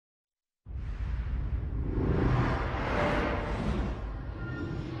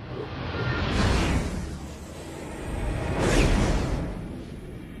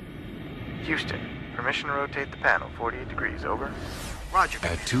Houston, permission to rotate the panel 48 degrees, over. Roger.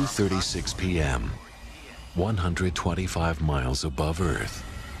 At 2:36 p.m., 125 miles above Earth,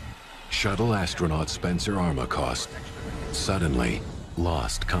 shuttle astronaut Spencer Armacost suddenly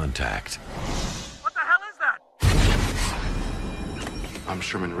lost contact. What the hell is that? I'm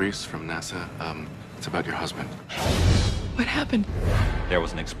Sherman Reese from NASA. It's about your husband. What happened? There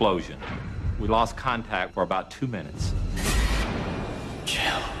was an explosion. We lost contact for about 2 minutes.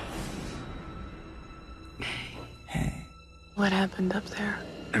 Jill. Hey. What happened up there?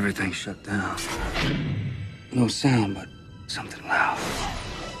 Everything shut down. No sound, but something loud.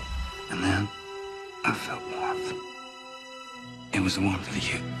 And then I felt warmth. It was the warmth of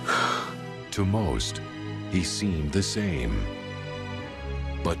you. To most, he seemed the same.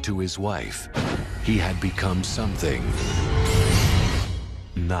 But to his wife, he had become something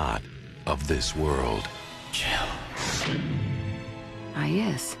not of this world. Jill. Ah,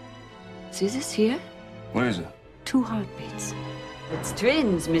 yes. See this here? What is it? 2 heartbeats. It's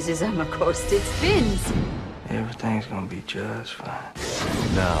twins, Mrs. Armacost. It's twins. Everything's gonna be just fine.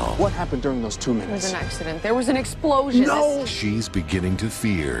 Now, What happened during those 2 There was minutes? an accident. There was an explosion. No! she's beginning to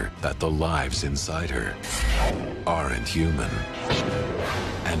fear that the lives inside her aren't human.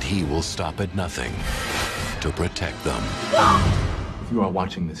 And he will stop at nothing to protect them. If you are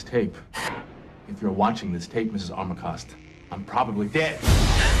watching this tape, Mrs. Armacost, I'm probably dead.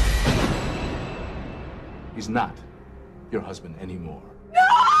 He's not your husband anymore.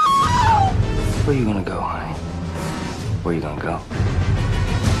 Where you gonna go, honey? Where you gonna go?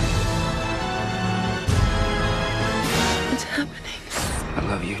 What's happening? I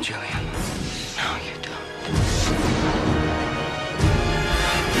love you, Jillian. No, you don't.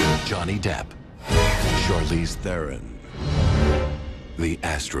 Johnny Depp, Charlize Theron, the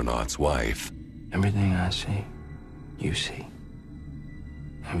astronaut's wife. Everything I see, you see.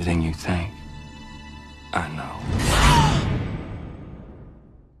 Everything you think, I know.